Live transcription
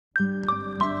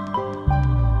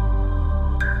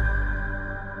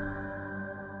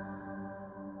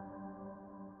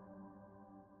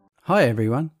Hi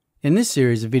everyone. In this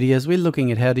series of videos we're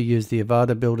looking at how to use the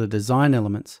Avada Builder Design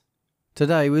Elements.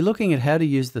 Today we're looking at how to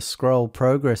use the Scroll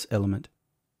Progress element.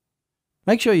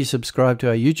 Make sure you subscribe to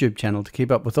our YouTube channel to keep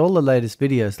up with all the latest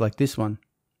videos like this one.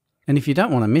 And if you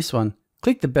don't want to miss one,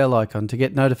 click the bell icon to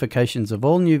get notifications of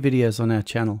all new videos on our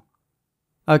channel.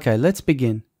 Okay, let's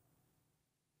begin.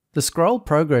 The Scroll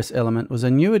Progress element was a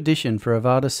new addition for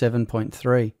Avada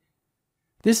 7.3.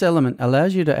 This element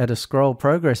allows you to add a scroll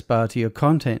progress bar to your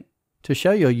content to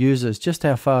show your users just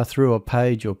how far through a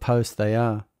page or post they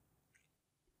are.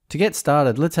 To get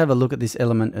started, let's have a look at this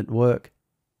element at work.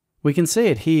 We can see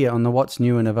it here on the What's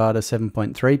New in Avada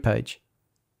 7.3 page.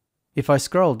 If I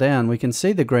scroll down, we can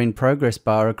see the green progress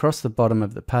bar across the bottom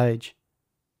of the page.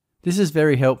 This is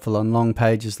very helpful on long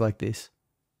pages like this.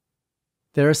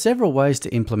 There are several ways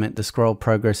to implement the scroll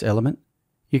progress element.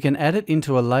 You can add it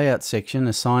into a layout section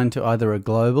assigned to either a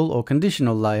global or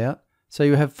conditional layout, so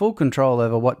you have full control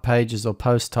over what pages or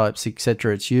post types,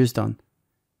 etc. it's used on.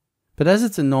 But as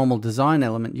it's a normal design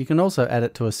element, you can also add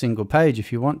it to a single page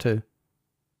if you want to.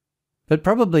 But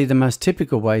probably the most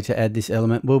typical way to add this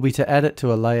element will be to add it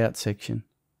to a layout section.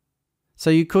 So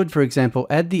you could, for example,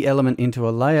 add the element into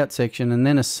a layout section and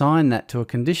then assign that to a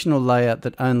conditional layout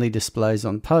that only displays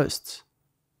on posts.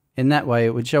 In that way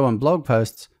it would show on blog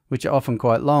posts, which are often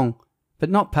quite long, but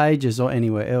not pages or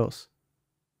anywhere else.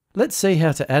 Let's see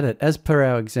how to add it as per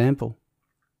our example.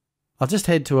 I'll just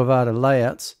head to Avada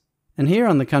Layouts, and here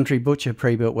on the Country Butcher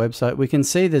pre-built website we can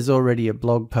see there's already a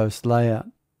blog post layout.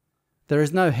 There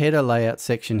is no header layout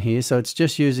section here, so it's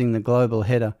just using the global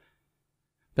header.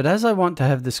 But as I want to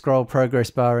have the scroll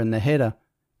progress bar in the header,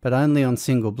 but only on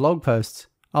single blog posts,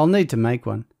 I'll need to make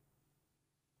one.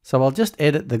 So I'll just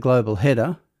edit the global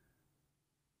header,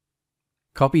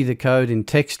 copy the code in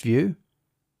text view,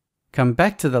 come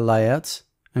back to the layouts,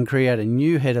 and create a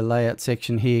new header layout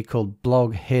section here called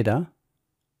blog header.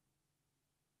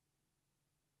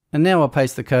 And now I'll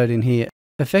paste the code in here,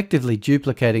 effectively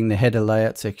duplicating the header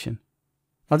layout section.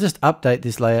 I'll just update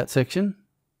this layout section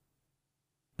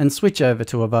and switch over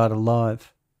to Avada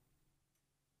Live.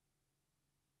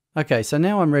 Okay, so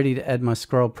now I'm ready to add my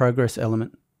scroll progress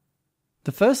element.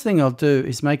 The first thing I'll do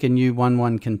is make a new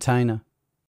 1:1 container.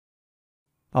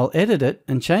 I'll edit it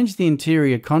and change the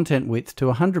interior content width to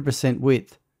 100%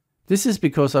 width. This is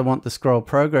because I want the scroll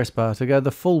progress bar to go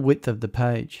the full width of the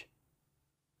page.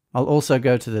 I'll also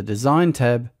go to the Design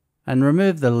tab and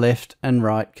remove the left and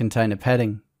right container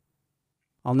padding.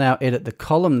 I'll now edit the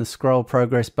column the scroll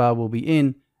progress bar will be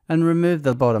in and remove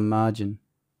the bottom margin.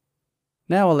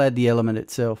 Now I'll add the element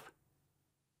itself.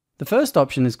 The first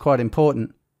option is quite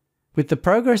important. With the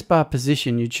progress bar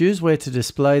position, you choose where to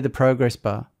display the progress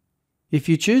bar. If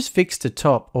you choose fixed to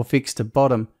top or fixed to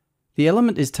bottom, the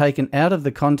element is taken out of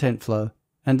the content flow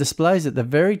and displays at the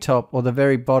very top or the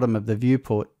very bottom of the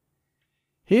viewport.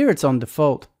 Here it's on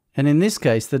default, and in this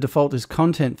case the default is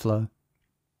content flow.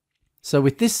 So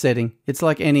with this setting, it's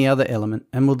like any other element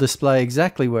and will display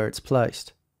exactly where it's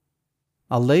placed.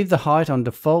 I'll leave the height on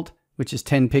default, which is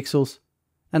 10 pixels,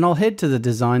 and I'll head to the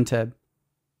Design tab.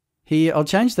 Here I'll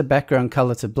change the background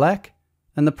color to black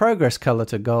and the progress color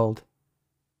to gold.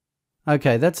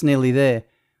 Okay, that's nearly there.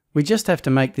 We just have to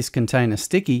make this container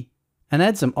sticky and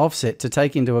add some offset to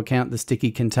take into account the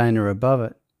sticky container above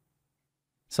it.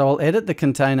 So I'll edit the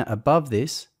container above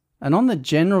this, and on the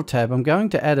General tab I'm going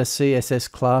to add a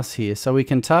CSS class here so we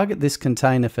can target this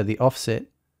container for the offset.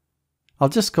 I'll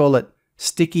just call it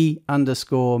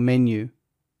sticky_menu.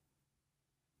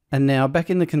 And now back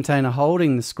in the container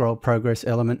holding the scroll progress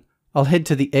element, I'll head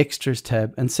to the Extras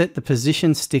tab and set the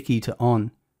position sticky to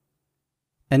on.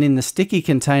 And in the sticky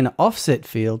container offset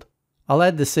field, I'll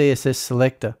add the CSS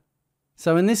selector.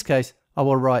 So in this case, I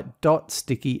will write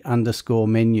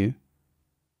 .sticky_menu.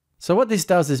 So what this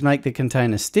does is make the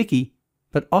container sticky,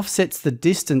 but offsets the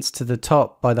distance to the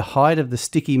top by the height of the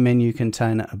sticky menu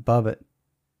container above it.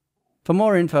 For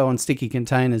more info on sticky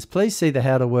containers, please see the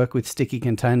How to Work with Sticky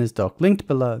Containers doc linked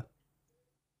below.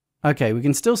 Okay, we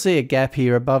can still see a gap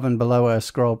here above and below our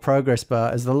scroll progress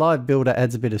bar as the Live Builder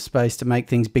adds a bit of space to make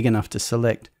things big enough to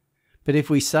select. But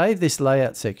if we save this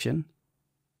layout section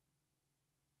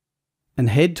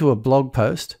and head to a blog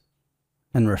post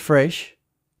and refresh,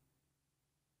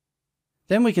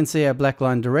 then we can see our black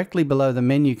line directly below the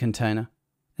menu container.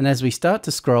 And as we start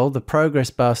to scroll, the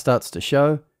progress bar starts to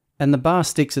show and the bar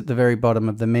sticks at the very bottom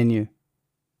of the menu.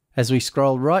 As we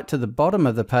scroll right to the bottom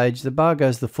of the page, the bar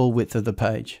goes the full width of the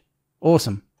page.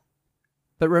 Awesome.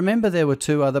 But remember there were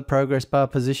two other progress bar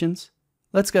positions?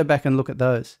 Let's go back and look at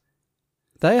those.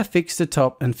 They are fixed to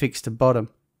top and fixed to bottom.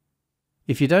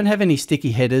 If you don't have any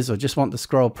sticky headers or just want the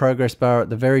scroll progress bar at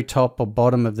the very top or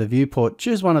bottom of the viewport,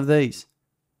 choose one of these.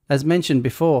 As mentioned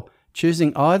before,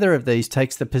 choosing either of these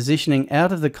takes the positioning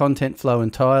out of the content flow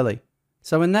entirely.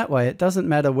 So in that way, it doesn't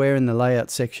matter where in the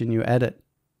layout section you add it.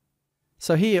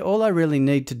 So here, all I really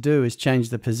need to do is change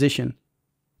the position.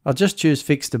 I'll just choose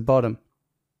Fix to Bottom.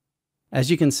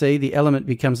 As you can see, the element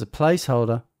becomes a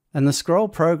placeholder, and the scroll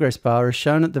progress bar is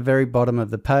shown at the very bottom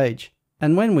of the page.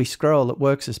 And when we scroll, it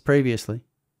works as previously.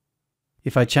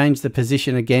 If I change the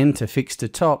position again to Fix to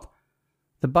Top,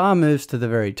 the bar moves to the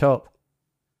very top.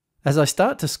 As I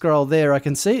start to scroll there, I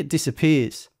can see it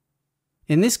disappears.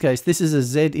 In this case, this is a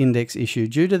Z-index issue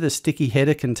due to the sticky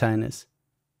header containers.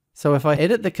 So if I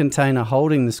edit the container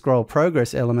holding the scroll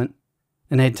progress element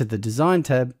and head to the Design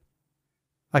tab,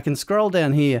 I can scroll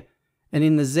down here, and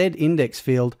in the Z-index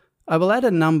field, I will add a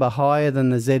number higher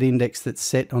than the Z-index that's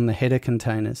set on the header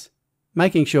containers,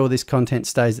 making sure this content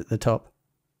stays at the top.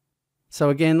 So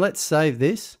again, let's save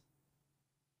this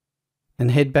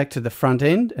and head back to the front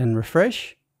end and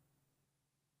refresh.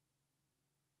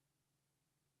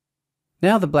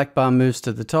 Now the black bar moves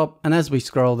to the top, and as we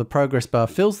scroll, the progress bar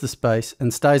fills the space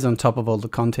and stays on top of all the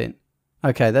content.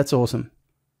 Okay, that's awesome.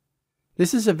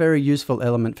 This is a very useful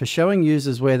element for showing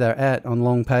users where they're at on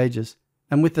long pages,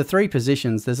 and with the 3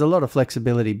 positions, there's a lot of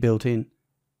flexibility built in.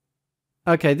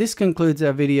 Okay, this concludes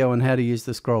our video on how to use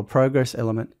the scroll progress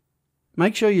element.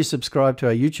 Make sure you subscribe to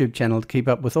our YouTube channel to keep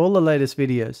up with all the latest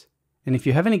videos, and if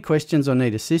you have any questions or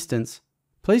need assistance,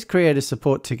 please create a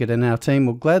support ticket and our team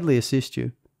will gladly assist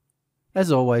you. As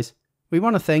always, we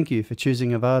want to thank you for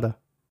choosing Avada.